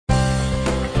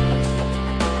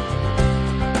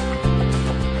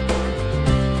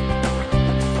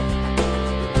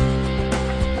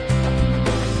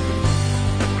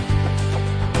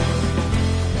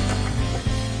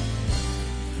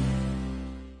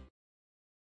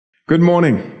Good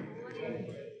morning.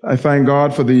 I thank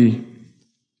God for the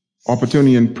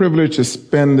opportunity and privilege to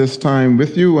spend this time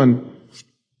with you. And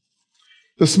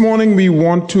this morning we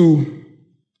want to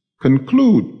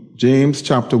conclude James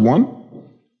chapter 1.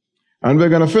 And we're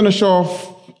going to finish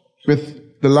off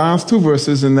with the last two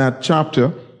verses in that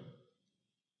chapter,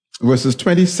 verses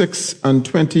 26 and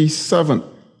 27.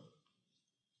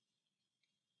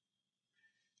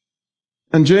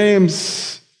 And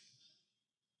James,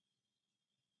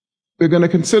 we're going to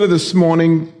consider this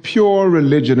morning pure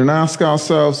religion and ask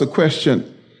ourselves the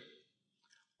question,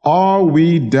 are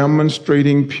we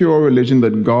demonstrating pure religion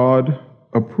that God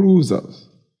approves of?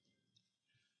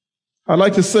 I'd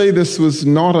like to say this was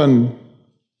not an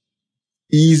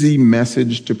easy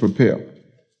message to prepare.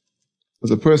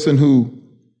 As a person who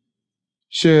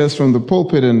shares from the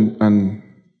pulpit and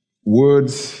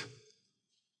words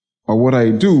are what I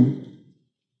do,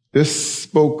 this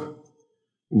spoke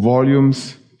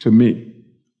volumes to me,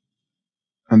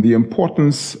 and the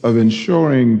importance of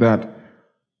ensuring that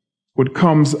what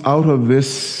comes out of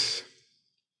this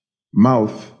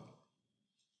mouth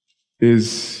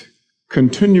is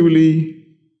continually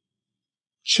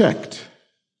checked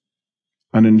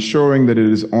and ensuring that it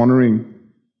is honoring,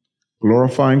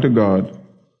 glorifying to God,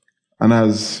 and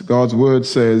as God's word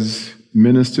says,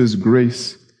 ministers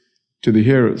grace to the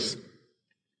hearers.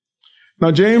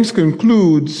 Now, James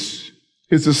concludes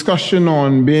his discussion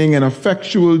on being an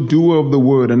effectual doer of the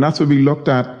word, and that's what we looked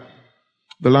at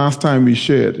the last time we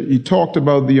shared. He talked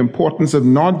about the importance of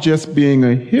not just being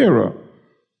a hearer,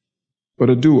 but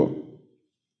a doer.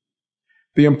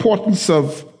 The importance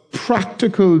of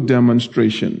practical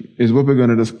demonstration is what we're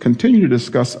going to continue to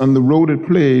discuss on the role it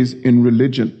plays in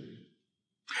religion.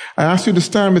 I ask you to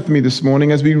stand with me this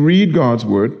morning as we read God's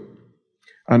word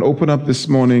and open up this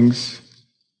morning's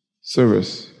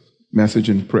service, message,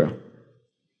 and prayer.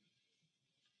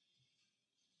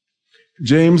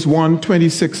 James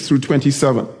 1:26 through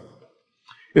 27.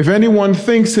 If anyone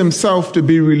thinks himself to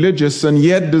be religious and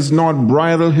yet does not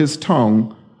bridle his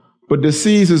tongue, but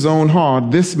deceives his own heart,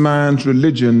 this man's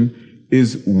religion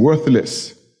is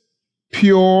worthless.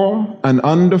 Pure and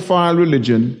undefiled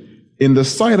religion in the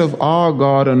sight of our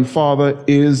God and Father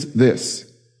is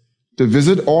this, to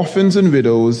visit orphans and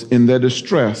widows in their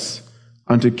distress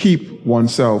and to keep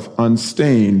oneself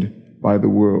unstained by the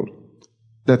world.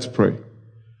 Let's pray.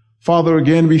 Father,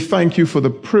 again, we thank you for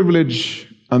the privilege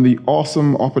and the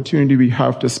awesome opportunity we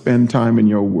have to spend time in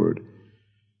your word.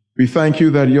 We thank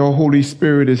you that your Holy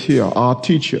Spirit is here, our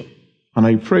teacher. And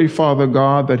I pray, Father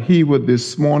God, that he would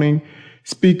this morning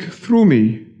speak through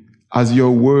me as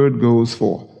your word goes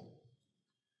forth.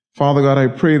 Father God, I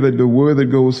pray that the word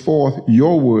that goes forth,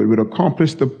 your word, would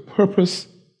accomplish the purpose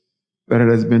that it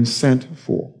has been sent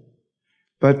for,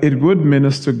 that it would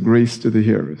minister grace to the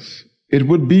hearers. It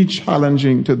would be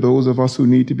challenging to those of us who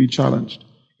need to be challenged,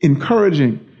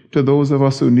 encouraging to those of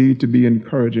us who need to be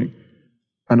encouraging,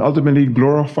 and ultimately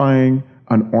glorifying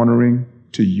and honoring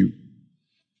to you.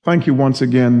 Thank you once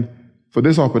again for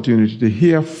this opportunity to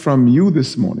hear from you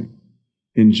this morning.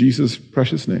 In Jesus'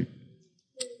 precious name,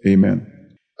 amen.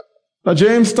 Now,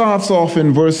 James starts off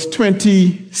in verse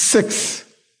 26.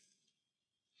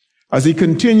 As he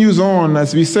continues on,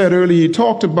 as we said earlier, he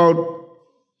talked about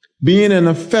being an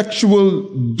effectual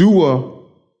doer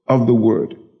of the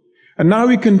word. And now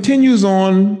he continues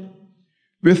on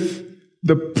with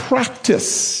the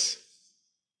practice,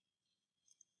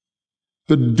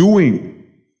 the doing.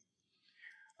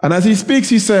 And as he speaks,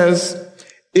 he says,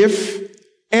 if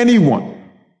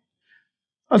anyone.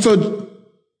 And so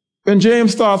when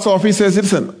James starts off, he says,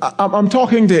 listen, I'm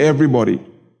talking to everybody.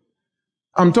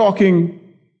 I'm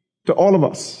talking to all of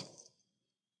us.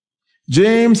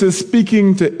 James is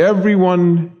speaking to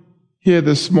everyone here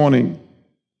this morning.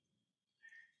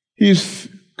 He's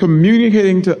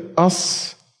communicating to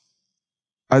us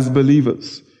as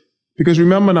believers. Because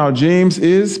remember now, James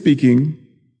is speaking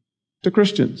to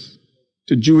Christians,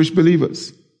 to Jewish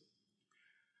believers.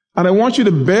 And I want you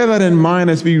to bear that in mind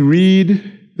as we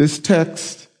read this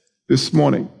text this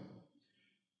morning.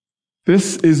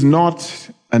 This is not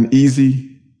an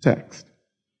easy text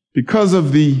because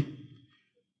of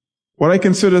what I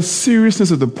consider seriousness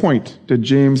of the point that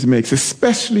James makes,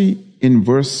 especially in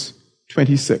verse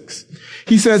 26.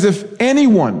 He says, if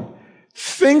anyone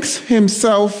thinks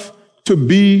himself to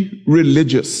be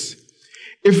religious,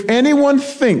 if anyone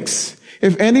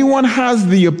has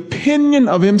the opinion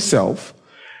of himself,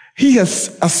 he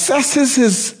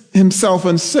assesses himself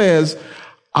and says,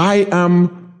 I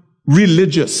am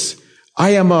religious.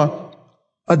 I am a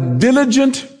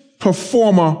diligent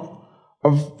performer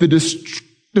of the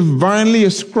divinely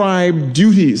ascribed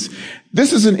duties.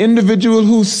 This is an individual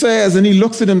who says, and he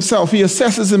looks at himself, he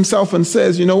assesses himself and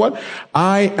says, you know what?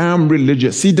 I am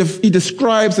religious. He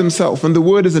describes himself, and the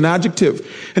word is an adjective.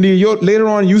 And he later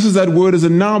on uses that word as a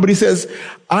noun, but he says,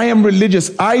 I am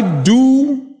religious. I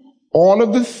do all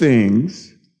of the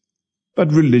things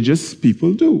that religious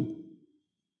people do.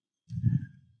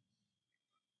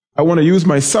 I want to use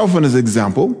myself as an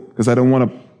example, because I don't want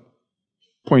to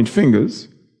point fingers,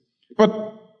 but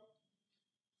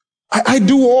I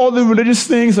do all the religious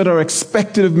things that are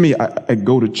expected of me. I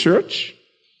go to church.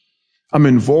 I'm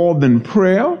involved in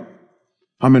prayer.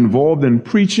 I'm involved in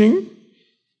preaching.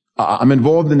 I'm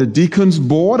involved in the deacon's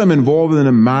board. I'm involved in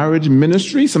a marriage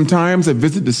ministry. Sometimes I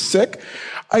visit the sick.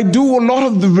 I do a lot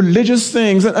of the religious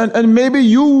things. And maybe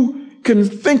you can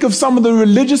think of some of the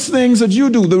religious things that you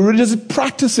do, the religious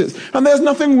practices. And there's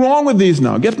nothing wrong with these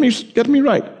now. Get me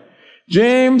right.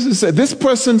 James said, this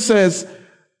person says,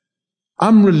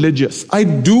 I'm religious. I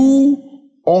do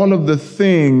all of the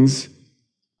things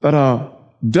that are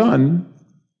done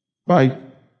by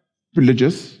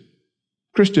religious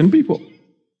Christian people.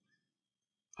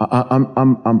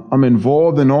 I'm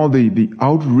involved in all the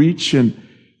outreach, and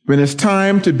when it's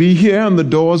time to be here and the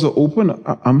doors are open,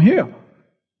 I'm here.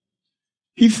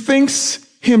 He thinks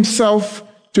himself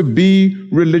to be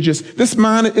religious. This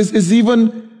man is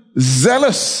even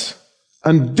zealous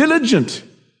and diligent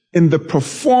in the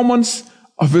performance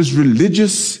of his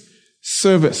religious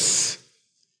service.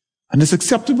 And it's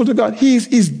acceptable to God.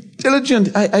 He's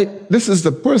diligent. This is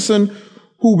the person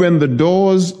who, when the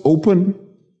doors open,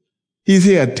 he's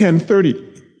here at 10:30,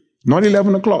 not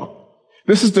 11 o'clock.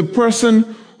 This is the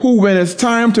person who, when it's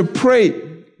time to pray,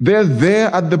 they're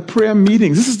there at the prayer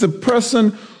meetings. This is the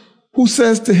person who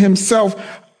says to himself,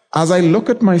 as I look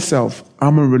at myself,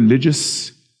 I'm a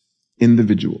religious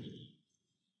individual.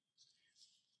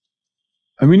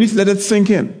 And we need to let it sink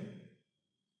in.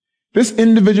 This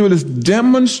individual is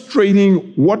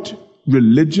demonstrating what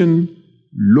religion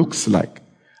looks like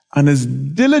and is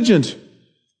diligent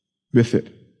with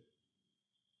it.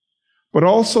 But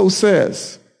also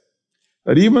says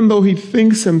that even though he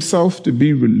thinks himself to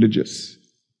be religious,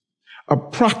 a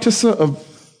practicer of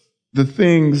the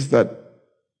things that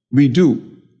we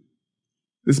do,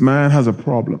 this man has a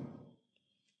problem.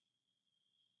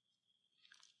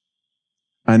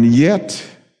 And yet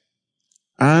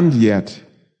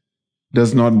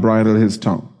does not bridle his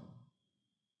tongue.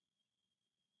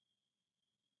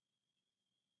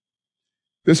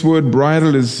 This word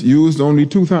bridle is used only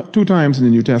two times in the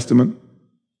New Testament.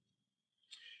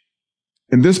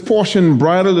 In this portion,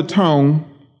 bridle the tongue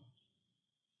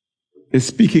is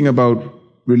speaking about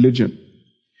religion.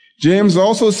 James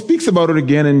also speaks about it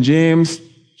again in James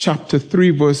chapter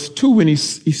 3, verse 2, when he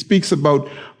speaks about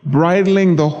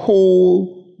bridling the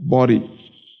whole body.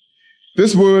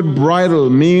 This word bridle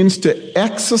means to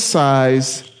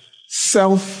exercise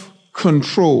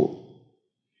self-control.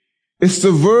 It's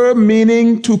the verb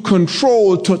meaning to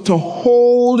control, to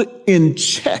hold in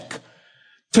check,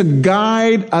 to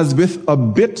guide as with a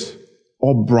bit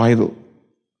or bridle.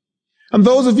 And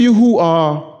those of you who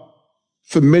are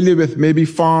familiar with maybe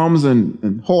farms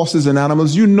and horses and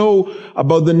animals, you know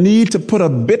about the need to put a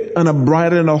bit and a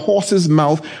bridle in a horse's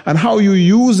mouth and how you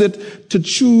use it to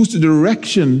choose the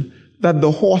direction that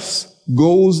the horse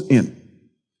goes in.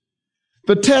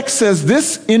 The text says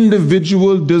this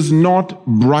individual does not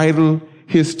bridle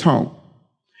his tongue.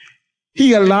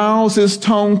 He allows his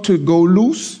tongue to go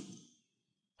loose,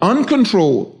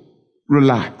 uncontrolled,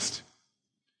 relaxed.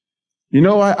 You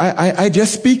know, I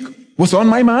just speak what's on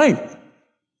my mind.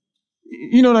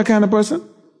 You know that kind of person?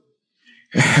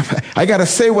 I gotta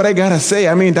say what I gotta say.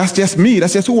 I mean, that's just me.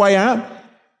 That's just who I am.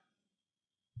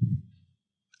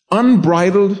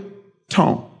 Unbridled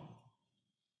tongue.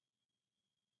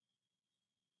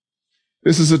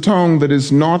 This is a tongue that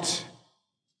is not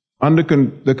under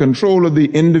the control of the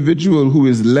individual who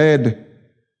is led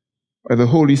by the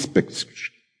Holy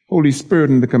Spirit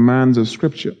and the commands of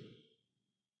Scripture.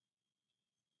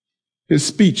 His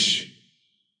speech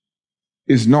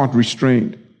is not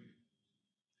restrained.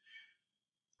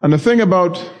 And the thing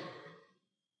about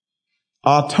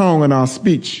our tongue and our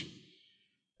speech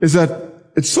is that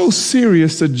it's so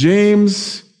serious that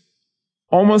James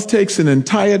almost takes an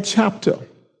entire chapter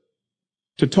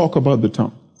to talk about the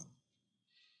tongue.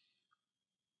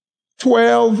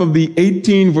 12 of the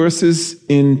 18 verses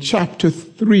in chapter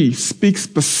 3 speak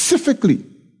specifically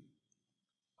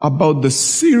about the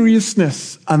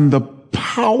seriousness and the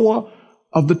power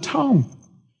of the tongue.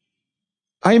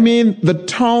 I mean, the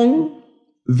tongue,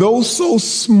 though so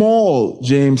small,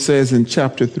 James says in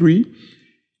chapter 3,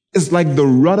 is like the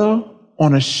rudder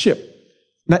on a ship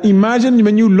Now imagine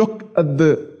when you look at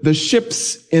the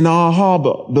ships in our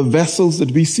harbor, the vessels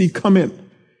that we see come in.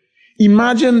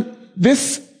 Imagine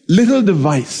this little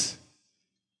device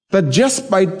that just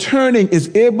by turning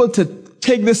is able to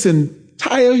take this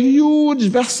entire huge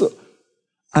vessel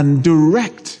and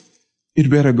direct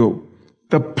it where to go.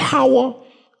 The power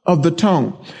of the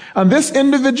tongue. And this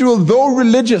individual, though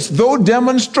religious, though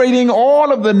demonstrating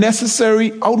all of the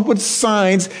necessary outward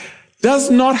signs, does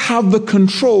not have the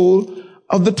control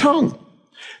of the tongue.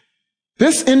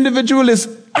 This individual is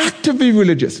actively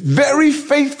religious, very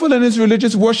faithful in his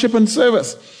religious worship and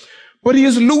service, but he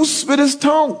is loose with his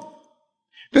tongue.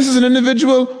 This is an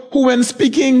individual who, when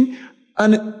speaking,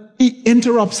 and he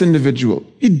interrupts individual.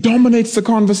 He dominates the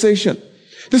conversation.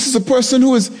 This is a person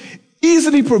who is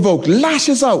easily provoked,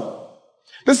 lashes out.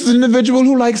 This is an individual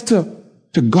who likes to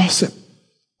gossip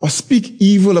or speak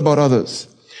evil about others.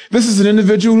 This is an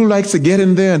individual who likes to get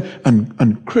in there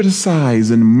and criticize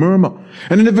and murmur.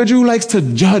 An individual who likes to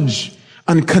judge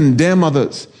and condemn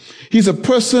others. He's a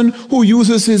person who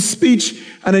uses his speech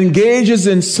and engages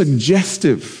in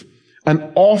suggestive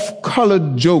and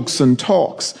off-colored jokes and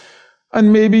talks,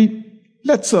 and maybe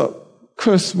lets a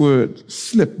curse word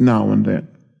slip now and then.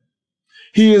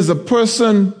 He is a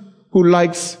person who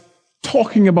likes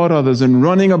talking about others and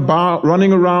running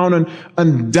around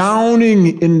and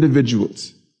downing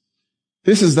individuals.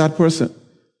 This is that person.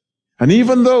 And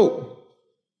even though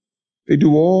they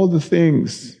do all the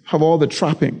things, have all the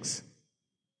trappings,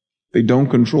 they don't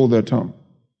control their tongue.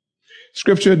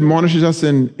 Scripture admonishes us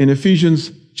in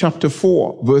Ephesians chapter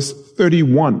 4, verse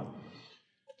 31.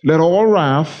 Let all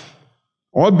wrath,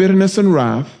 all bitterness and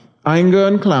wrath, anger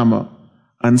and clamor,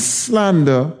 and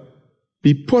slander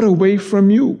be put away from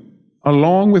you,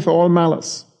 along with all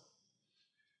malice.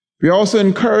 We are also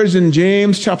encouraged in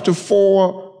James chapter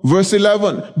 4, verse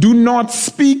 11, do not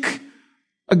speak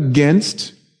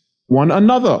against one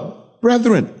another,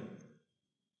 brethren.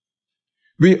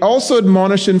 We also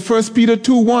admonish in 1 Peter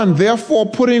 2:1, therefore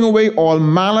putting away all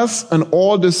malice and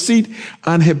all deceit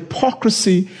and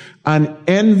hypocrisy and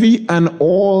envy and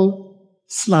all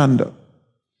slander.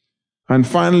 And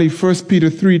finally, 1 Peter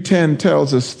 3:10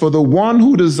 tells us, for the one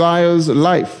who desires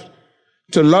life,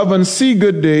 to love and see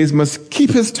good days, must keep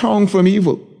his tongue from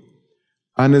evil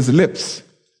and his lips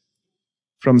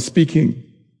from speaking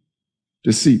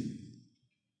deceit.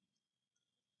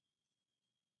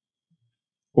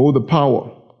 Oh, the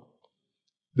power,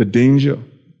 the danger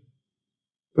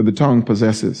that the tongue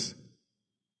possesses.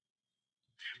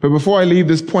 But before I leave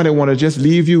this point, I want to just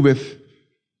leave you with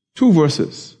 2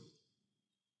 verses,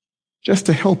 just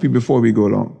to help you before we go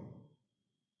along.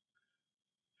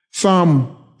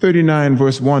 Psalm 39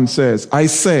 verse 1 says, I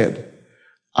said,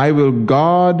 I will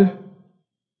guard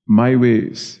my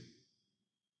ways.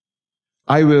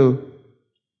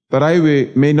 That I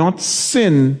may not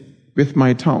sin with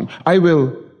my tongue. I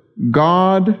will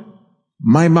guard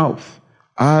my mouth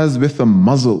as with a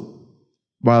muzzle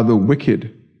while the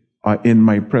wicked are in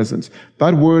my presence.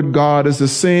 That word guard is the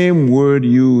same word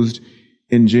used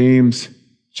in James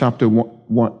chapter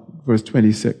 1 verse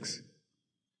 26.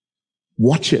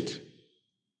 Watch it.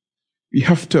 We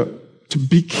have to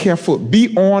be careful.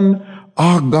 Be on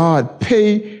our guard.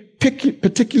 Pay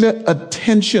particular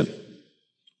attention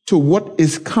to what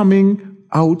is coming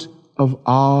out of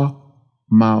our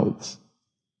mouths.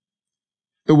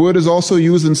 The word is also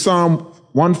used in Psalm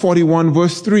 141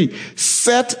 verse 3.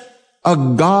 Set a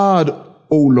guard,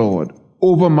 O Lord,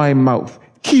 over my mouth.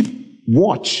 Keep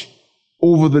watch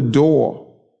over the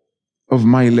door of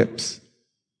my lips.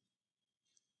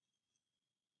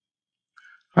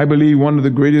 I believe one of the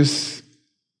greatest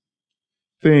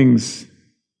things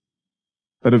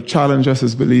that have challenged us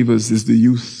as believers is the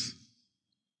use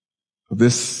of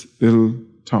this little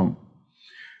tongue.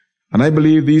 And I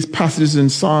believe these passages in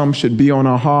Psalm should be on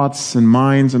our hearts and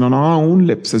minds and on our own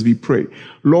lips as we pray.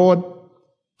 Lord,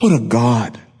 put a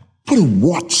guard, put a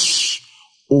watch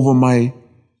over my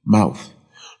mouth.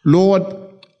 Lord,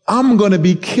 I'm going to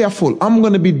be careful. I'm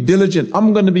going to be diligent.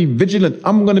 I'm going to be vigilant.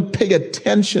 I'm going to pay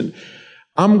attention.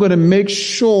 I'm going to make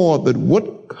sure that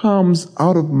what comes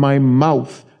out of my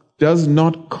mouth does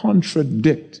not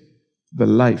contradict the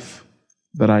life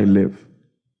that I live.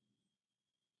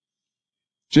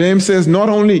 James says not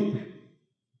only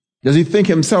does he think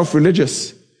himself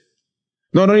religious,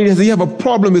 not only does he have a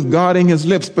problem with guarding his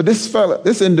lips, but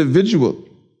this individual,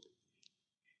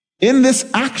 in this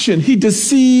action, he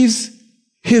deceives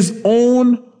his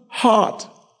own heart.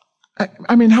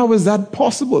 I mean, how is that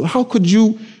possible? How could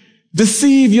you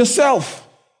deceive yourself?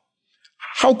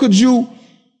 How could you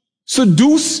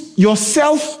seduce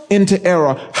yourself into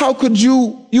error? How could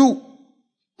you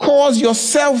cause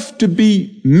yourself to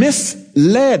be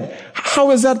misled.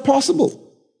 How is that possible?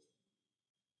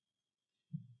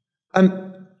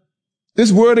 And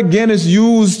this word again is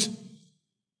used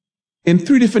in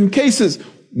three different cases.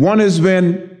 One is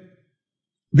when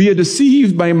we are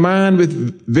deceived by man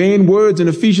with vain words in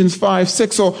Ephesians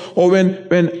 5:6, or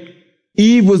when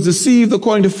Eve was deceived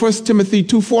according to 1 Timothy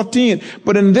 2:14.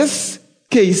 But in this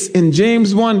case, in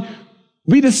James 1,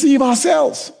 we deceive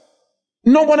ourselves.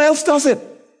 No one else does it.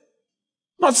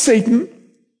 Not Satan.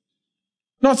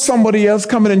 Not somebody else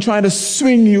coming and trying to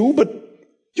swing you, but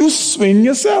you swing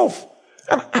yourself.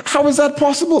 And how is that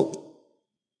possible?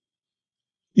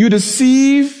 You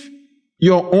deceive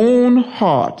your own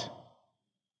heart.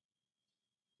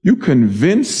 You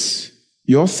convince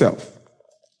yourself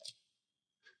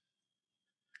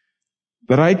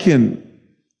that I can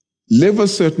live a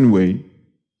certain way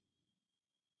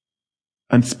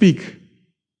and speak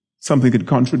something that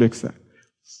contradicts that.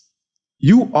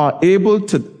 You are able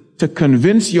to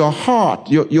convince your heart,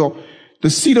 the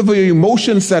seat of your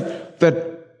emotions that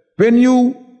when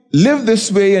you live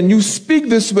this way and you speak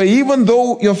this way, even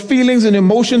though your feelings and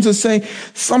emotions are saying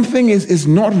something is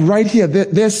not right here,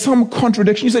 there's some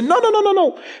contradiction. You say,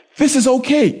 no. This is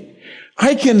okay.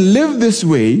 I can live this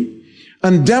way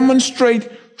and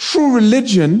demonstrate true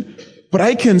religion, but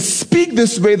I can speak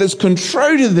this way that's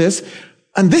contrary to this,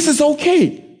 and this is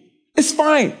okay. It's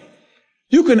fine.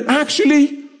 You can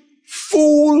actually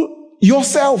fool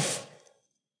yourself.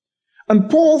 And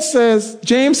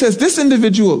James says, this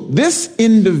individual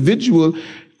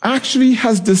actually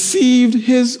has deceived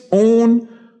his own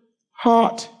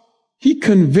heart. He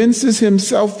convinces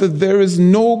himself that there is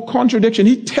no contradiction.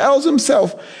 He tells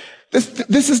himself,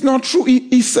 this is not true.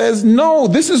 He says, no,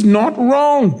 this is not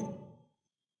wrong.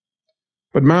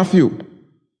 But Matthew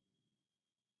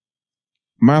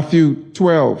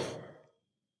 12,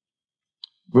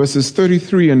 verses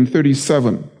 33 and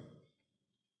 37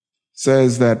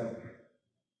 says that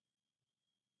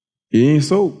it ain't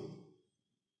so.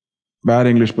 Bad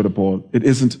English, Brother Paul. It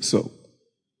isn't so.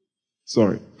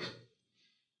 Sorry.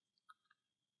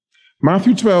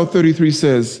 Matthew 12:33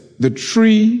 says, the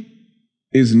tree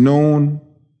is known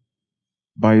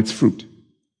by its fruit.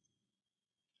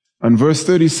 And verse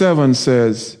 37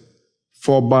 says,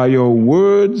 for by your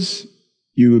words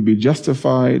you will be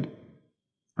justified,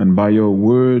 and by your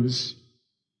words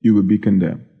you will be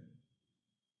condemned.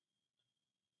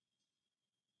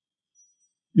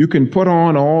 You can put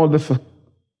on all the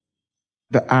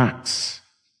acts.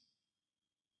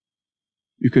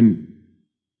 You can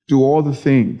do all the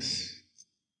things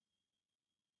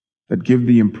that give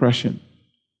the impression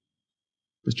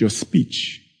that your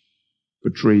speech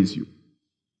betrays you.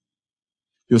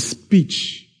 Your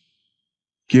speech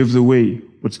gives away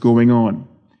what's going on.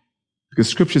 Because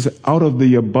Scripture says, out of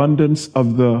the abundance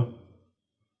of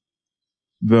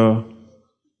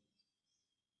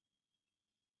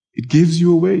it gives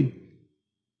you away.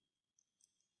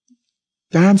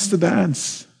 Dance the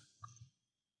dance.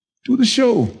 Do the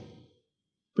show.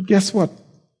 But guess what?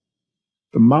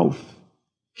 The mouth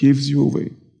gives you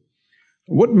away.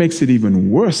 What makes it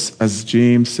even worse, as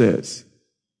James says,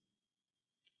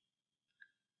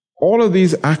 all of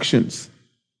these actions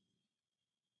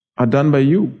are done by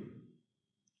you.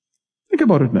 Think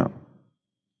about it now.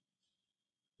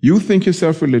 You think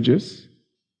yourself religious.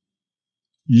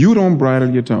 You don't bridle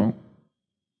your tongue.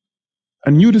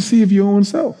 And you deceive your own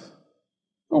self.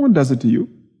 No one does it to you.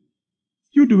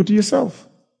 You do it to yourself.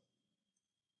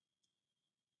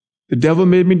 The devil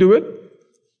made me do it.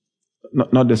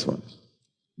 Not this one.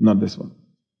 Not this one.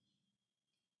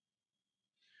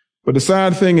 But the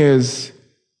sad thing is,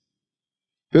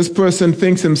 this person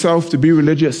thinks himself to be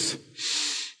religious.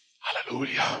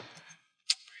 Hallelujah.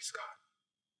 Praise God.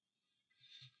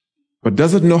 But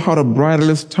doesn't know how to bridle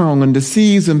his tongue and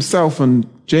deceives himself. And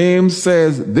James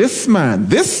says, this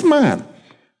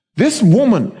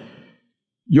woman,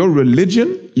 your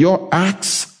religion, your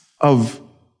acts of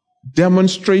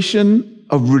demonstration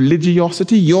of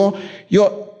religiosity, your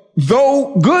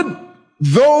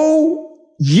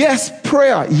yes,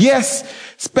 prayer, yes,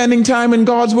 spending time in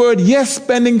God's word, yes,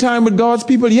 spending time with God's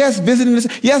people, yes, visiting this,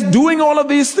 yes, doing all of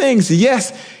these things,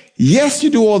 yes, you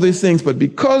do all these things, but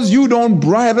because you don't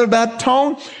bridle that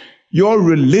tongue, your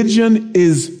religion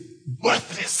is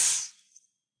worthless.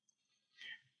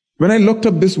 When I looked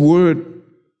up this word,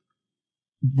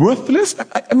 worthless,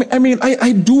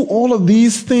 I do all of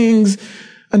these things,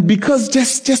 and because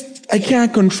just I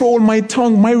can't control my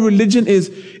tongue, my religion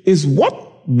is what?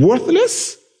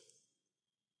 Worthless?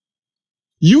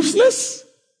 Useless?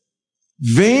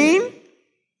 Vain?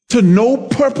 To no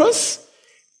purpose?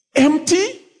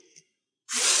 Empty?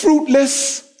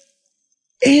 Fruitless?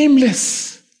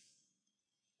 aimless.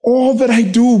 All that I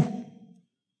do,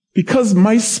 because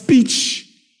my speech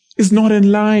is not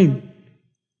in line,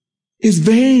 is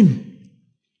vain,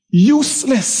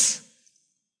 useless.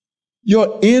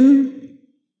 You're in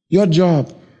your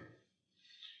job.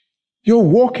 You're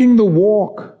walking the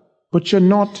walk, but you're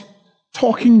not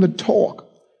talking the talk.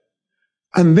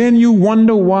 And then you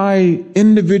wonder why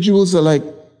individuals are like,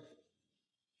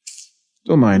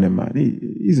 don't mind him, man.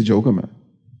 He's a joker, man.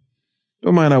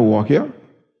 Don't mind that walk here.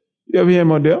 You ever hear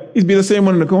him out there? He's be the same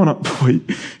one in the corner. Boy,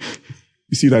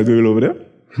 you see that girl over there?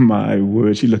 My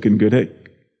word, she looking good, hey?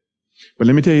 But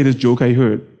let me tell you this joke I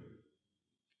heard.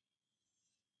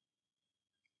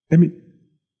 Let me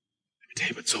tell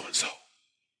you about so-and-so.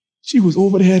 She was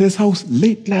over there at his house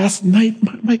late last night.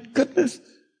 My goodness.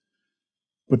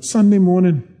 But Sunday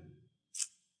morning,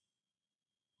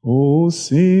 oh,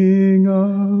 sing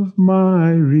of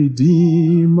my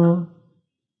Redeemer.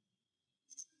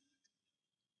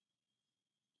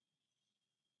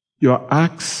 Your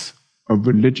acts of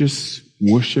religious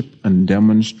worship and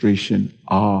demonstration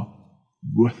are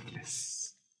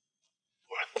worthless.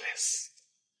 Worthless.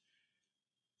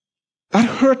 That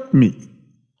hurt me.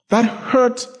 That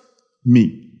hurt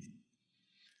me.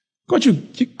 God, you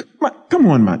come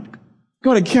on, man.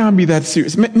 God, it can't be that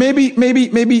serious. Maybe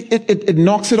it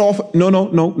knocks it off.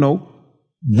 No.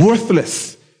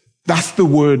 Worthless. That's the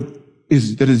word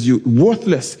that is used.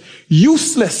 Worthless.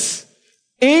 Useless.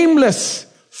 Aimless.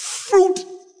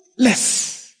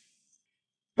 Fruitless.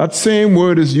 That same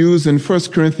word is used in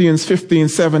 1 Corinthians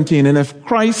 15:17. And if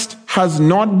Christ has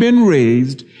not been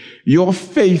raised, your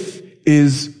faith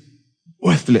is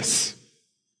worthless.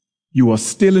 You are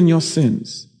still in your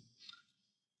sins.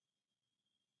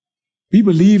 We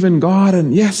believe in God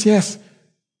and yes,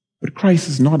 but Christ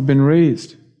has not been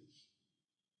raised.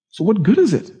 So what good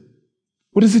is it?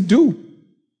 What does it do?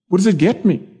 What does it get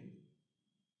me?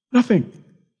 Nothing.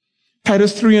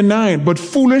 Titus 3:9, but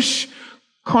foolish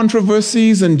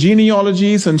controversies and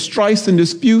genealogies and strifes and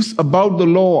disputes about the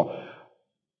law,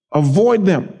 avoid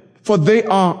them, for they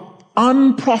are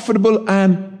unprofitable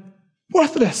and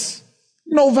worthless.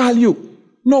 No value,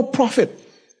 no profit,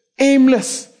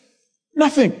 aimless,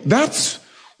 nothing. That's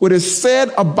what is said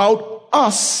about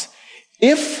us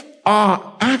if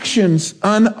our actions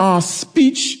and our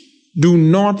speech do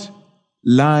not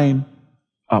line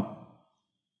up.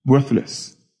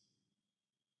 Worthless.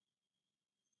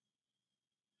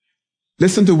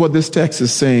 Listen to what this text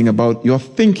is saying about your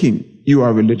thinking you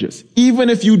are religious. Even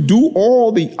if you do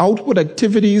all the outward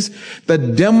activities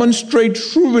that demonstrate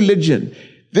true religion,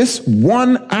 this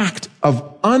one act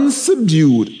of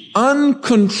unsubdued,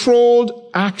 uncontrolled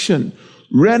action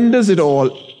renders it all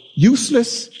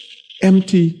useless,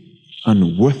 empty,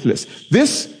 and worthless.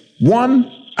 This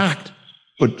one act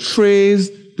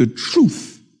betrays the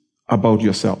truth about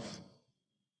yourself.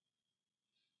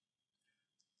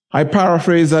 I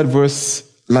paraphrase that verse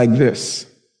like this.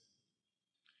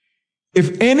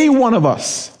 If any one of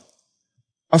us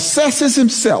assesses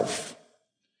himself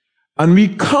and we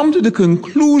come to the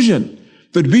conclusion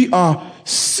that we are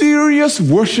serious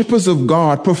worshipers of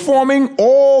God, performing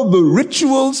all the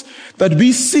rituals that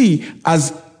we see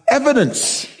as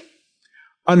evidence,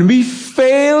 and we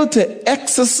fail to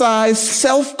exercise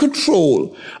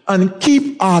self-control and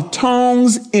keep our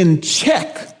tongues in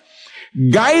check,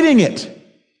 guiding it,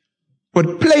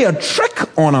 but play a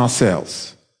trick on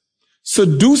ourselves,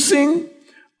 seducing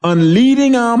and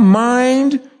leading our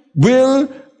mind,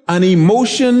 will, and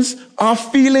emotions, our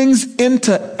feelings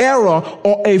into error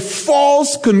or a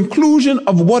false conclusion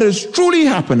of what is truly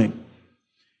happening.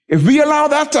 If we allow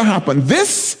that to happen,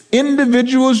 this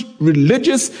individual's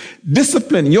religious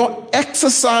discipline, your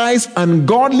exercise and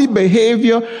godly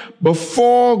behavior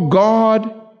before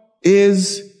God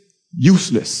is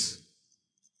useless,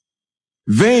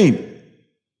 vain,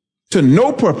 to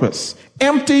no purpose,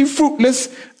 empty,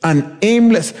 fruitless, and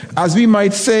aimless. As we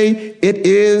might say, it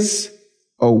is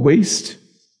a waste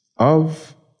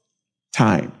of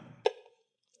time.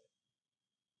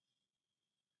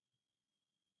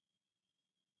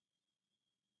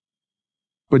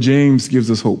 But James gives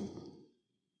us hope.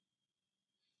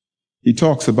 He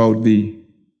talks about the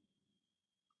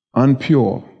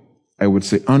unpure, I would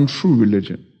say, untrue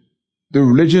religion. The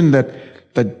religion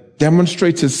that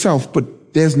demonstrates itself,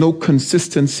 but there's no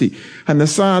consistency. And the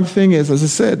sad thing is, as I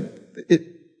said,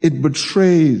 it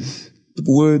betrays the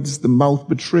words, the mouth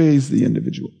betrays the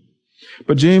individual.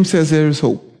 But James says there is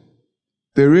hope.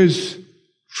 There is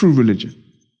true religion.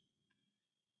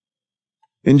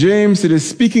 In James, it is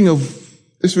speaking of,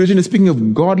 this religion is speaking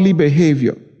of godly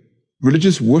behavior,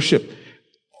 religious worship,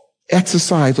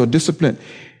 exercise or discipline.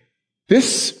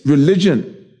 This religion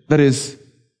that is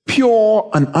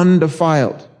pure and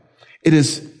undefiled, it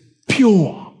is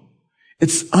pure.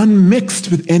 It's unmixed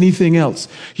with anything else.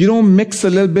 You don't mix a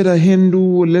little bit of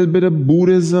Hindu, a little bit of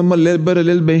Buddhism, a little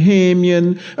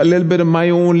Bahamian, a little bit of my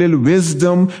own little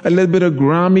wisdom, a little bit of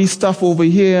Grammy stuff over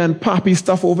here and Poppy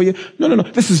stuff over here. No.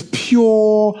 This is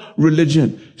pure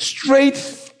religion. Straight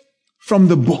from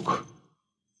the book.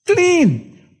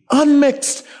 Clean,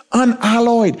 unmixed,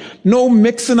 unalloyed. No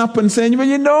mixing up and saying,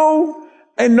 well,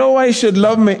 I know I should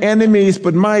love my enemies,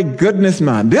 but my goodness,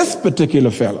 man, this particular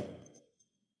fellow,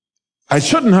 I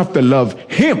shouldn't have to love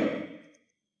him.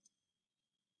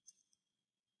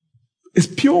 It's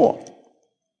pure.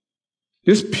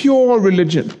 It's pure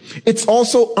religion. It's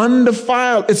also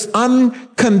undefiled. It's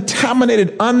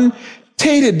uncontaminated,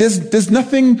 untainted. There's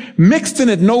nothing mixed in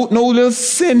it. No little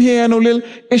sin here, no little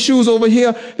issues over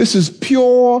here. This is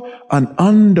pure and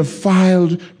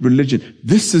undefiled religion.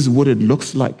 This is what it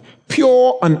looks like.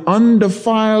 Pure and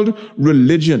undefiled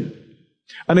religion.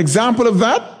 An example of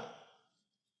that,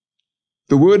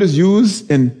 the word is used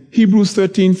in Hebrews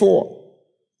 13:4.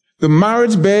 The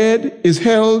marriage bed is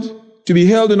to be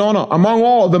held in honor. Among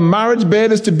all, the marriage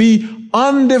bed is to be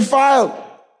undefiled.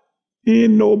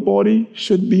 Ain't nobody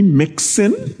should be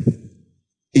mixing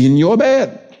in your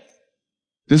bed.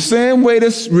 The same way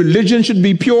this religion should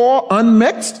be pure,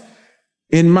 unmixed.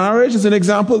 In marriage, as an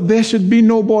example, there should be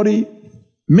nobody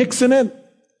mixing in.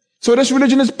 So this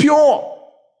religion is pure,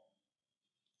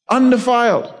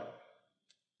 undefiled,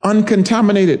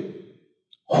 uncontaminated,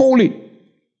 holy.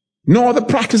 No other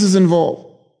practices involved.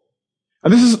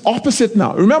 And this is opposite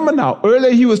now. Remember now,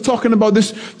 earlier he was talking about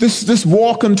this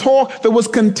walk and talk that was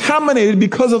contaminated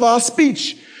because of our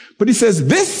speech. But he says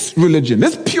this religion,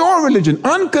 this pure religion,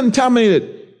 uncontaminated.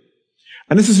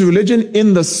 And this is religion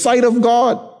in the sight of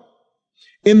God,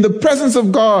 in the presence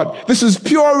of God. This is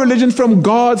pure religion from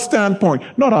God's standpoint,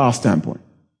 not our standpoint.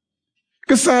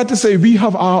 Because sad to say, we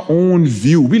have our own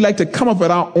view. We like to come up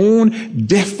with our own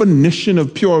definition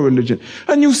of pure religion.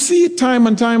 And you see it time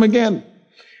and time again.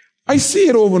 I see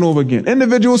it over and over again.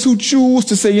 Individuals who choose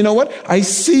to say, you know what? I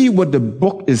see what the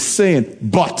book is saying,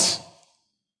 but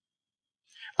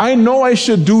I know I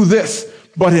should do this,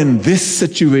 but in this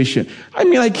situation,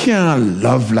 I can't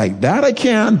love like that. I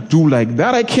can't do like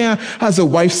that. I can't, as a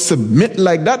wife, submit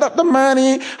like that. The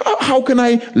man, how can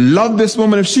I love this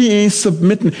woman if she ain't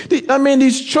submitting?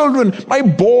 These children, my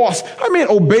boss,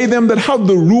 obey them that have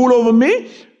the rule over me.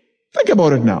 Think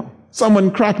about it now.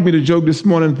 Someone cracked me the joke this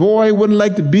morning. Boy, I wouldn't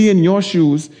like to be in your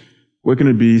shoes. Where can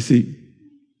it be? See?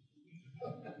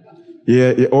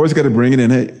 Yeah, you always got to bring it in.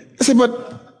 Hey, I said,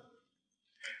 but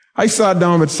I sat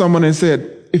down with someone and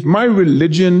said, if my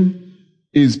religion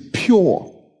is pure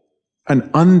and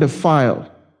undefiled,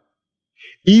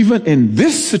 even in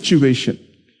this situation,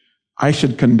 I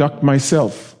should conduct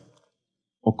myself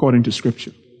according to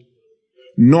Scripture.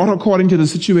 Not according to the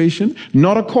situation,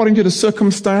 not according to the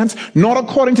circumstance, not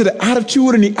according to the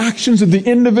attitude and the actions of the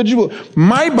individual.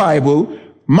 My Bible,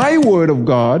 my Word of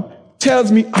God,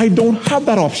 tells me I don't have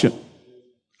that option.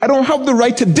 I don't have the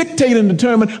right to dictate and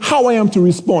determine how I am to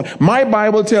respond. My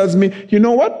Bible tells me, you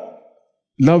know what?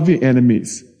 Love your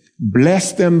enemies.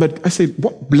 Bless them that, I say,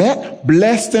 what?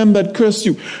 Bless them that curse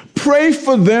you. Pray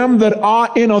for them that are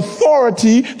in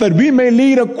authority, that we may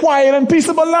lead a quiet and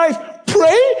peaceable life.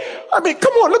 Pray?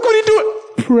 Come on, look what he doing.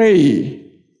 Pray.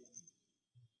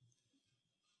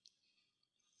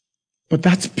 But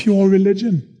that's pure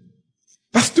religion.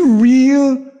 That's the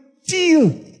real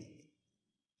deal.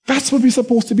 That's what we're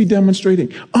supposed to be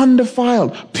demonstrating.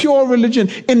 Undefiled, pure religion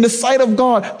in the sight of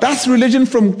God. That's true religion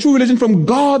from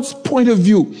God's point of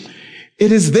view.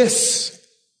 It is this.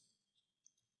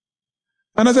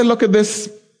 And as I look at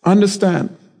this,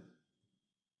 understand.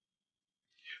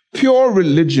 Pure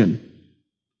religion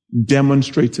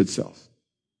demonstrates itself.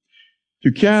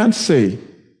 You can't say,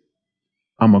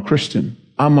 I'm a Christian.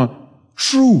 I'm a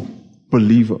true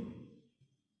believer.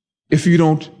 If you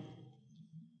don't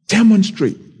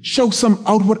demonstrate, show some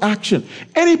outward action.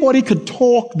 Anybody could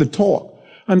talk the talk.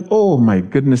 And oh my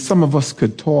goodness, some of us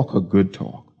could talk a good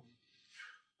talk.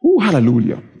 Ooh,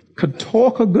 hallelujah. Could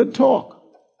talk a good talk.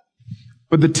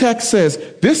 But the text says,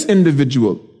 this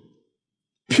individual,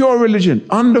 pure religion,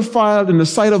 undefiled in the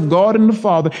sight of God and the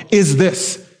Father, is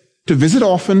this, to visit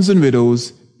orphans and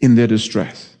widows in their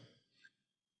distress.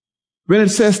 When it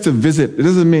says to visit, it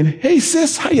doesn't mean, hey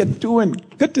sis, how you doing?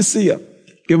 Good to see you.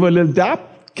 Give her a little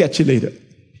dap, catch you later.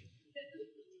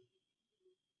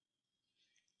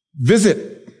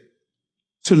 Visit,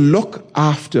 to look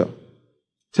after,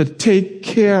 to take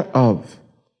care of,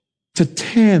 to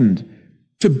tend,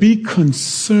 to be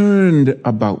concerned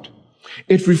about.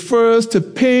 It refers to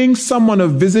paying someone a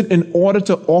visit in order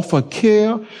to offer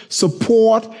care,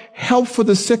 support, help for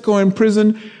the sick or in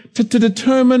prison, to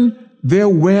determine their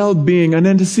well-being, and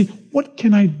then to see, what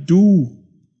can I do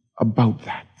about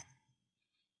that?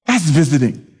 That's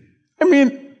visiting. I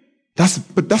mean, that's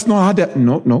not our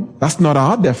that's not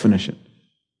our definition.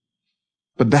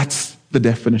 But that's the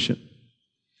definition.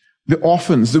 The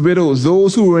orphans, the widows,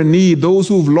 those who are in need, those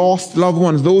who've lost loved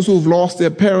ones, those who've lost their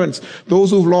parents,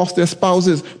 those who've lost their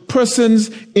spouses,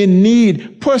 persons in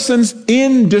need, persons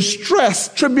in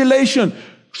distress, tribulation,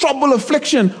 trouble,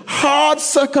 affliction, hard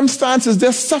circumstances.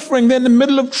 They're suffering. They're in the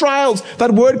middle of trials.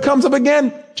 That word comes up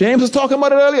again. James was talking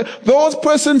about it earlier. Those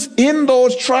persons in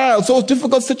those trials, those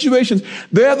difficult situations,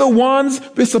 they're the ones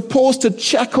we're supposed to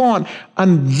check on.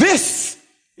 And this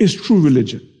is true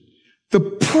religion. The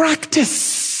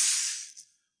practice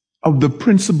of the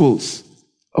principles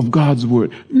of God's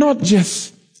word, not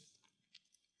just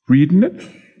reading it.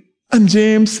 And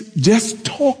James just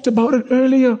talked about it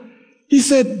earlier. He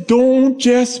said, don't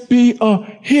just be a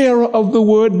hearer of the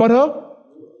word, but a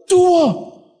doer.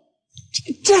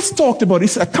 He just talked about it. He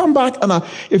said, come back, and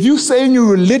if you're saying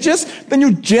you're religious, then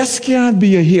you just can't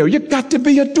be a hearer. You've got to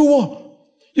be a doer.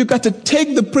 You've got to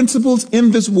take the principles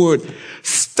in this word,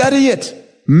 study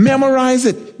it, memorize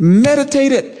it,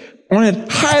 meditate it on it,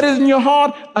 hide it in your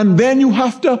heart, and then you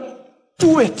have to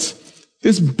do it.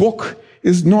 This book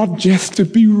is not just to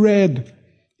be read.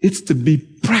 It's to be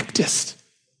practiced.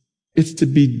 It's to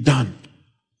be done.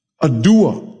 A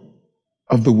doer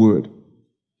of the word.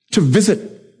 To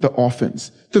visit the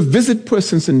orphans. To visit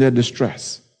persons in their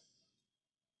distress.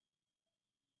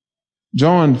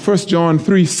 1 John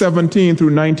 3:17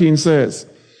 through 19 says,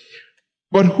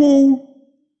 but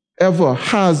whoever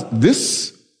has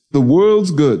this, the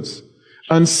world's goods,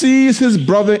 and sees his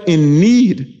brother in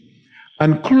need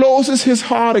and closes his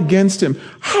heart against him,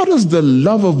 how does the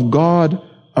love of God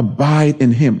abide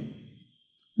in him?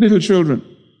 Little children,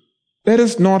 let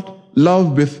us not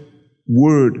love with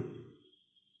word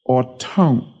or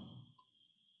tongue,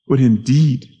 but in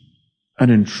deed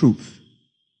and in truth.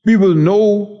 We will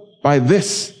know by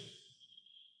this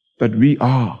that we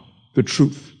are the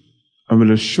truth, and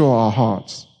will assure our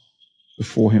hearts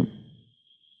before him.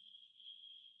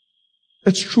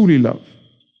 Let's truly love.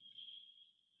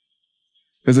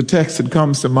 There's a text that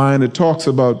comes to mind that talks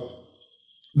about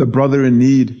the brother in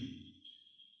need.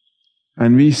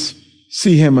 And we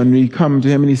see him and we come to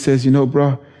him and he says,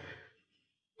 bro,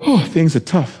 things are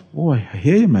tough. Boy, I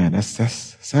hear you, man. That's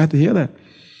sad to hear that.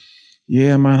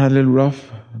 Yeah, man, had a little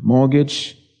rough.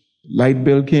 Mortgage, light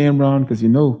bill came around because,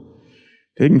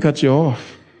 they can cut you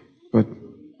off. But,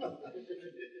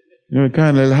 it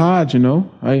kind of a little hard,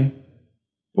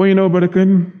 Brother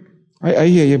Clinton, I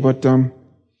hear you, but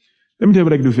let me tell you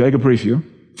what I can do for you. I can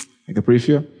pray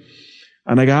for you.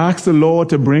 And I can ask the Lord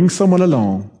to bring someone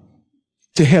along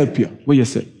to help you. What you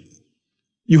say?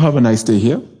 You have a nice day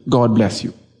here. God bless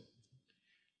you.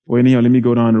 Well, anyhow, let me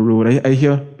go down the road. I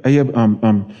hear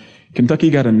Kentucky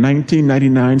got a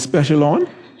 1999 special on.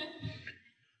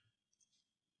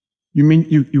 You mean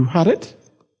you had it?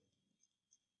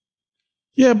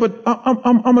 Yeah, but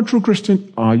I'm a true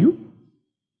Christian. Are you?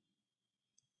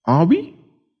 Are we?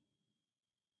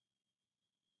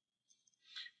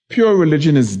 Pure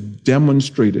religion is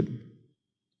demonstrated,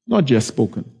 not just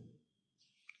spoken.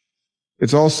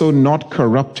 It's also not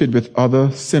corrupted with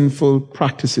other sinful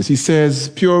practices. He says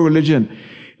pure religion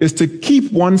is to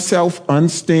keep oneself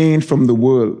unstained from the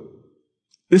world.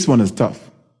 This one is tough.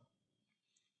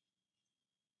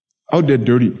 Out there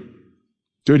dirty.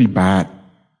 Dirty bad.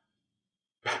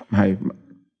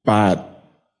 Bad.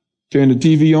 Turn the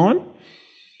TV on.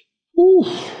 Ooh,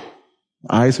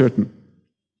 eyes hurting.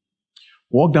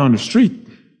 Walk down the street.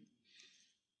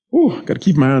 Ooh, got to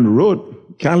keep my eye on the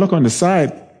road. Can't look on the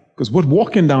side because what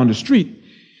walking down the street,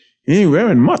 you ain't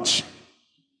wearing much.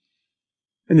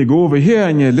 And you go over here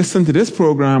and you listen to this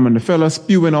program and the fella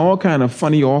spewing all kind of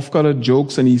funny off-color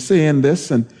jokes and he's saying this,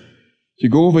 and you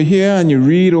go over here and you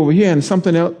read over here and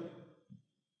something else.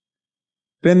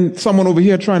 Then someone over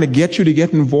here trying to get you to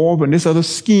get involved in this other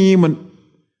scheme,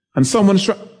 and someone's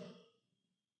trying.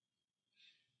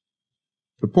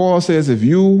 But Paul says if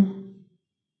you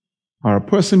are a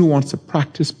person who wants to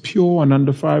practice pure and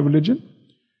undefiled religion,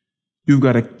 you've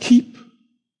got to keep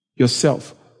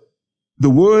yourself.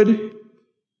 The word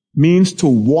means to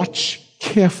watch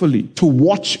carefully, to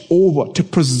watch over, to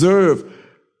preserve,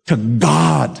 to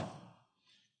guard.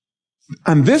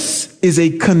 And this is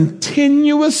a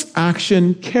continuous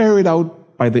action carried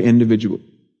out by the individual.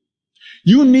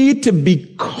 You need to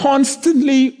be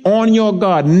constantly on your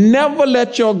guard. Never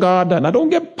let your guard down. Now, don't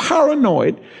get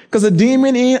paranoid because a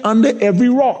demon ain't under every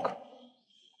rock.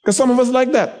 Because some of us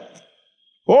like that.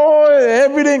 Oh,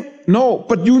 everything. No,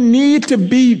 but you need to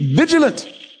be vigilant.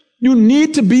 You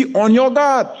need to be on your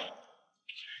guard.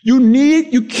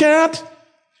 You can't,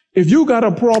 if you got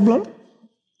a problem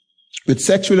with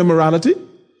sexual immorality,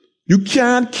 you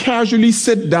can't casually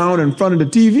sit down in front of the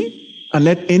TV and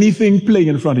let anything play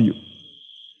in front of you.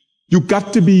 You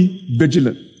got to be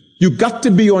vigilant. You got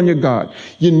to be on your guard.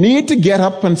 You need to get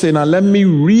up and say, now let me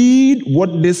read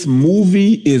what this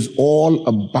movie is all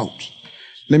about.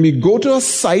 Let me go to a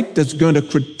site that's going to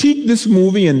critique this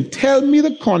movie and tell me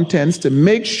the contents to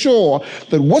make sure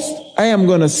that what I am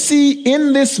going to see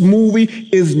in this movie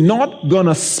is not going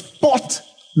to spot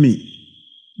me,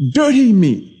 dirty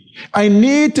me. I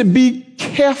need to be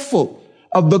careful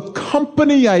of the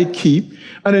company I keep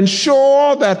and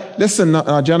ensure that, listen,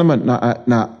 now, gentlemen,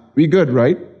 we good,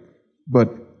 right? But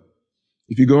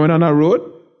if you're going on our road,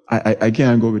 I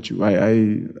can't go with you.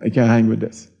 I can't hang with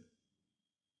this.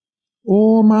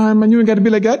 Oh, man, you ain't got to be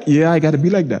like that? Yeah, I got to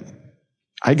be like that.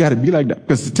 I got to be like that.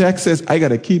 Because the text says I got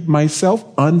to keep myself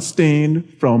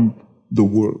unstained from the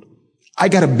world. I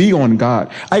got to be on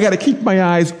God. I got to keep my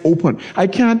eyes open. I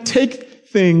can't take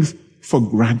things for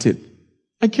granted.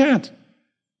 I can't.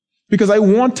 Because I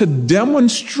want to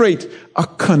demonstrate a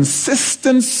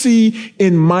consistency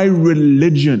in my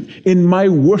religion, in my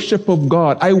worship of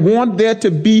God. I want there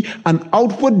to be an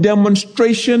outward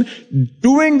demonstration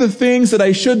doing the things that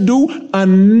I should do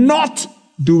and not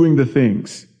doing the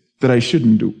things that I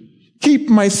shouldn't do. Keep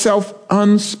myself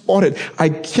unspotted. I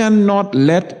cannot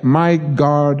let my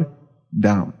guard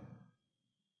down.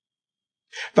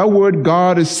 That word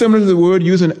guard is similar to the word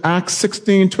used in Acts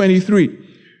 16:23,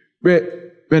 where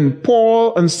when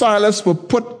Paul and Silas were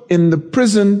put in the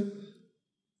prison,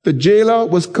 the jailer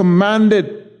was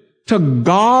commanded to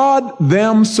guard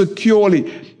them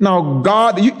securely. Now,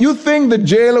 God, you think the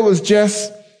jailer was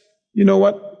just, you know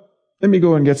what? Let me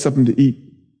go and get something to eat.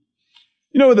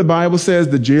 You know what the Bible says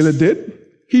the jailer did?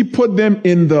 He put them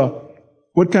in the,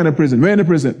 what kind of prison? Where in the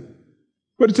prison?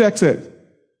 What the text says?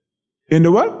 In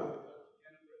the what?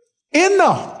 In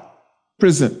the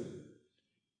prison.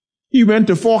 He went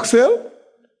to Foxhill.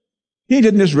 He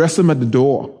didn't just rest them at the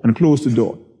door and close the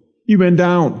door. He went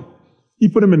down. He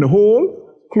put them in the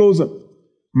hole, closed them.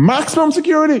 Maximum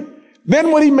security. Then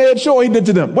what he made sure he did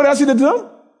to them. What else he did to them?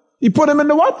 He put them in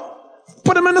the what?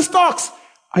 Put them in the stocks.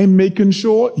 I'm making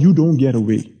sure you don't get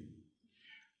away.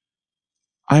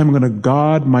 I am going to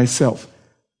guard myself.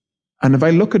 And if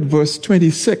I look at verse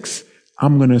 26,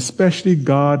 I'm going to especially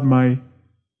guard my tongue.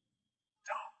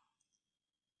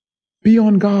 Be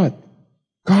on guard.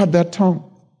 Guard that tongue.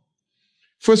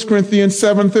 1 Corinthians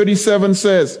 7:37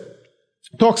 says,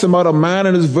 talks about a man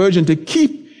and his virgin. To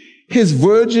keep his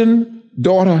virgin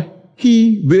daughter,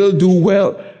 he will do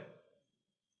well.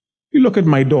 You look at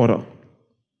my daughter,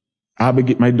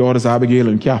 my daughters Abigail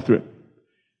and Catherine.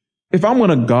 If I'm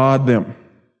going to guard them,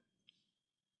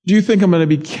 do you think I'm going to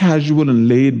be casual and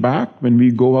laid back when we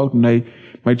go out and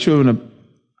my children,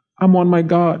 I'm on my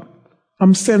guard.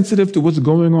 I'm sensitive to what's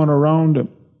going on around them.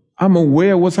 I'm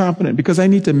aware of what's happening because I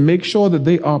need to make sure that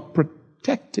they are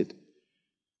protected.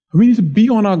 We need to be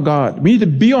on our guard. We need to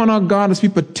be on our guard as we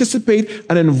participate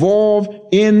and involve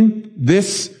in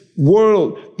this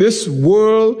world. This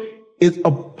world is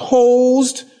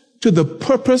opposed to the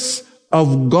purpose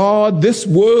of God. This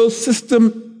world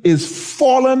system is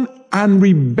fallen and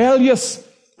rebellious.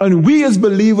 And we as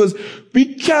believers,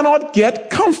 we cannot get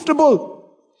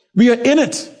comfortable. We are in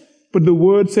it. But the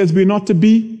word says we're not to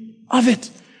be of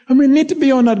it. And we need to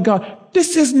be on that guard.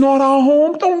 This is not our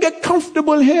home. Don't get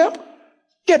comfortable here.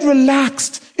 Get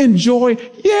relaxed. Enjoy.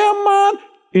 Yeah, man.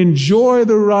 Enjoy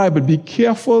the ride, but be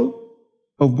careful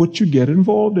of what you get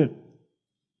involved in.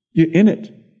 You're in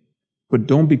it, but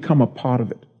don't become a part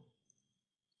of it.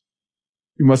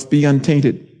 You must be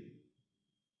untainted,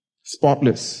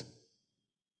 spotless,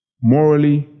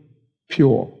 morally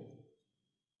pure.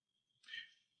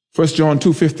 1 John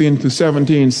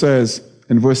 2:15-17 says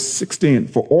in verse 16,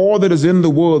 for all that is in the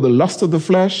world, the lust of the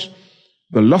flesh,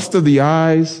 the lust of the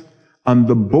eyes, and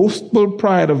the boastful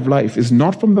pride of life is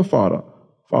not from the Father,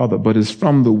 but is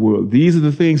from the world. These are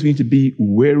the things we need to be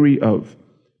wary of.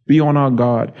 Be on our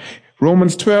guard.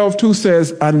 Romans 12:2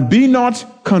 says, and be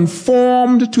not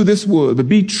conformed to this world, but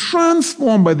be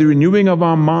transformed by the renewing of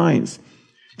our minds,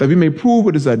 that we may prove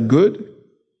what is that good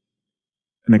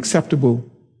and acceptable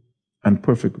and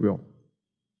perfect will.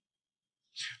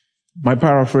 My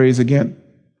paraphrase again.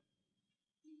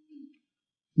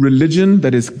 Religion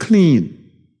that is clean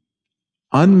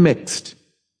unmixed,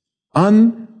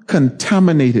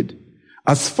 uncontaminated,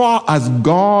 as far as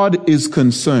God is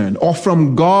concerned, or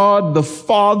from God the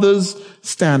Father's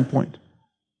standpoint,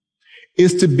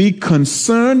 is to be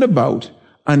concerned about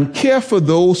and care for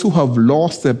those who have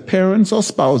lost their parents or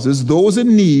spouses, those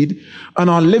in need, and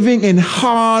are living in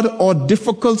hard or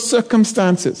difficult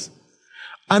circumstances,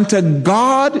 and to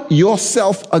guard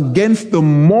yourself against the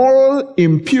moral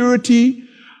impurity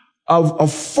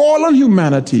of fallen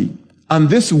humanity and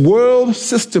this world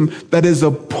system that is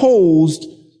opposed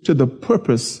to the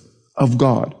purpose of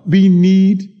God. We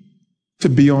need to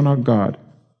be on our guard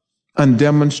and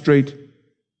demonstrate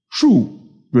true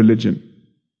religion.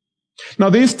 Now,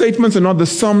 these statements are not the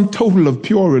sum total of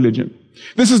pure religion.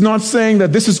 This is not saying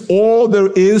that this is all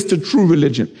there is to true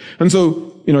religion. And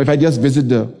so, if I just visit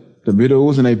the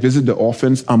widows and I visit the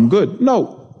orphans, I'm good.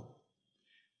 No.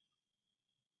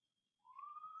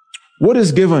 What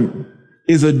is given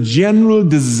is a general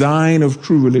design of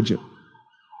true religion.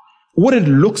 What it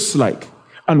looks like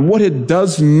and what it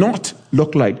does not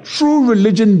look like. True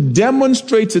religion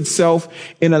demonstrates itself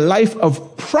in a life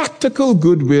of practical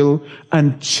goodwill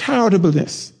and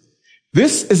charitableness.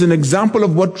 This is an example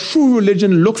of what true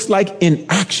religion looks like in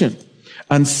action.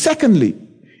 And secondly,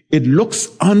 it looks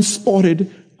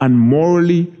unspotted and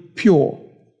morally pure.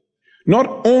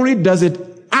 Not only does it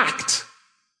act,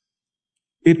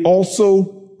 it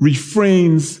also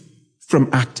refrains from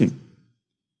acting.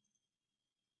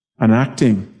 An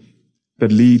acting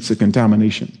that leads to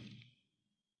contamination.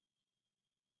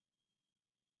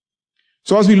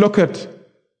 So as we look at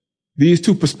these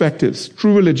two perspectives,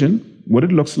 true religion, what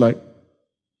it looks like,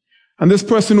 and this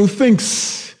person who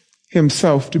thinks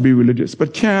himself to be religious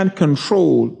but can't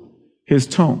control his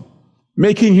tongue,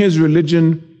 making his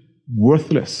religion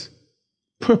worthless,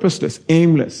 purposeless,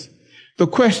 aimless. The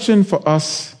question for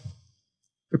us,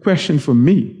 the question for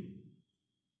me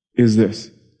is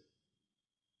this.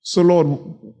 So Lord,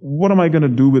 what am I going to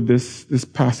do with this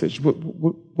passage?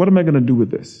 What am I going to do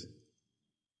with this?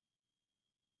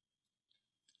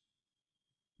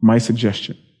 My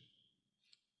suggestion.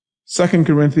 2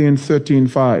 Corinthians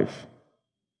 13:5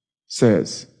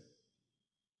 says,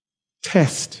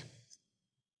 test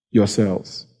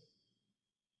yourselves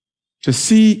to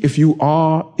see if you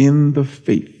are in the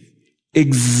faith.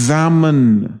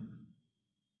 Examine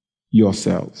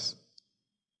yourselves.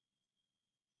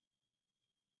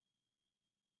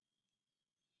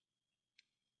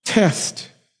 Test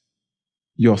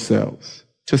yourselves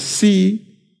to see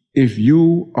if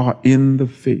you are in the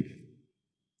faith.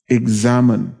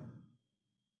 Examine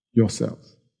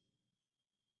yourselves.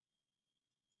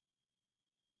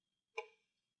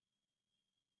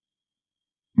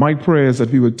 My prayer is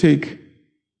that we would take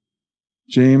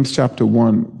James chapter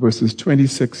 1, verses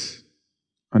 26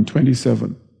 and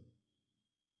 27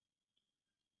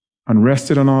 and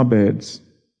rest it on our beds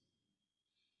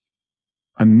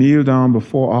and kneel down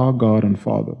before our God and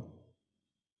Father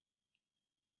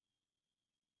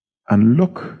and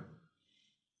look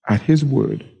at His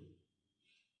Word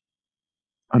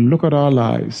and look at our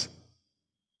lives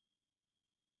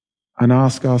and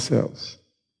ask ourselves,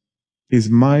 is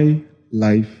my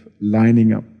life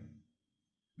lining up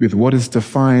with what is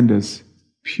defined as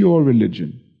pure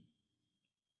religion?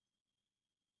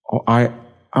 Or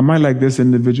am I like this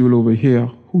individual over here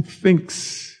who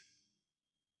thinks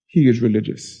he is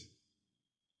religious,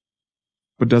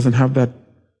 but doesn't have that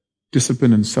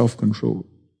discipline and self-control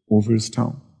over his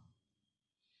tongue?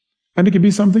 And it could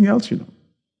be something else,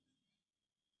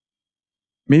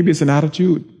 Maybe it's an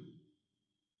attitude.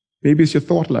 Maybe it's your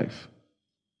thought life.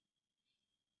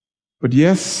 But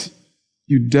yes,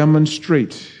 you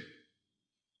demonstrate,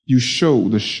 you show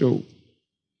the show.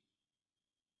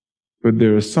 But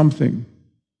there is something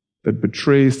that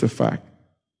betrays the fact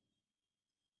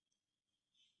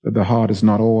that the heart is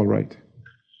not all right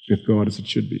with God as it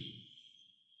should be.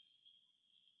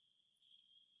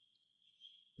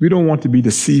 We don't want to be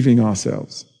deceiving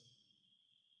ourselves.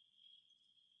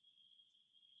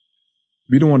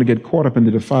 We don't want to get caught up in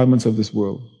the defilements of this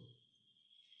world.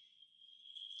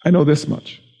 I know this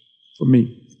much for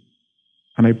me,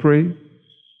 and I pray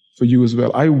for you as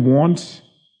well. I want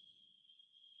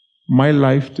my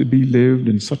life to be lived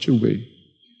in such a way,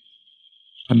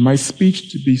 and my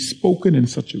speech to be spoken in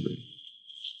such a way,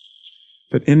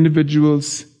 that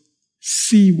individuals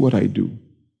see what I do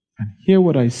and hear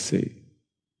what I say,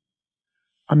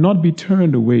 and not be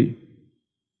turned away,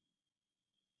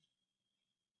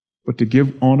 but to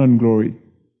give honor and glory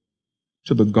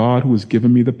to the God who has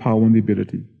given me the power and the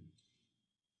ability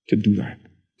to do that,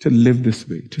 to live this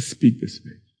way, to speak this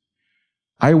way.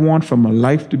 I want for my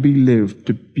life to be lived,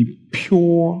 to be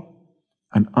pure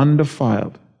and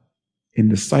undefiled in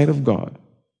the sight of God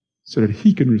so that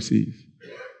he can receive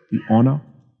the honor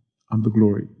and the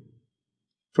glory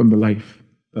from the life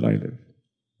that I live.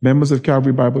 Members of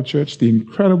Calvary Bible Church, the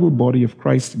incredible body of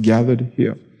Christ gathered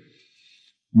here,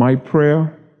 my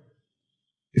prayer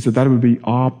is that will be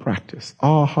our practice,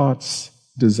 our heart's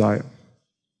desire,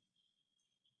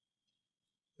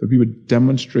 that we would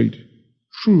demonstrate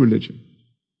true religion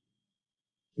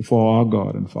before our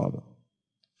God and Father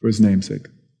for his name's sake.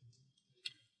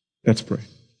 Let's pray.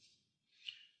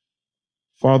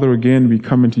 Father, again, we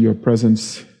come into your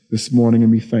presence this morning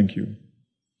and we thank you.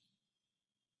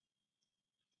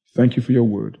 Thank you for your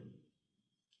word.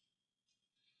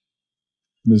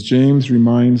 And as James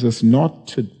reminds us not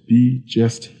to be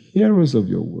just hearers of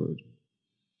your word,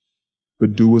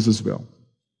 but doers as well.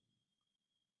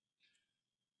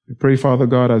 We pray, Father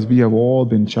God, as we have all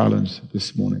been challenged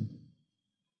this morning,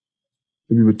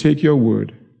 that we would take your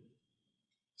word,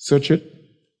 search it,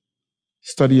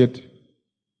 study it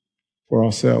for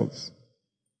ourselves,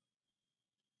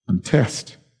 and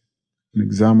test and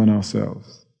examine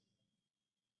ourselves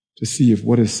to see if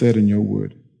what is said in your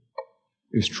word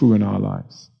is true in our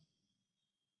lives.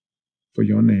 For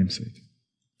your name's sake.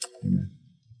 Amen.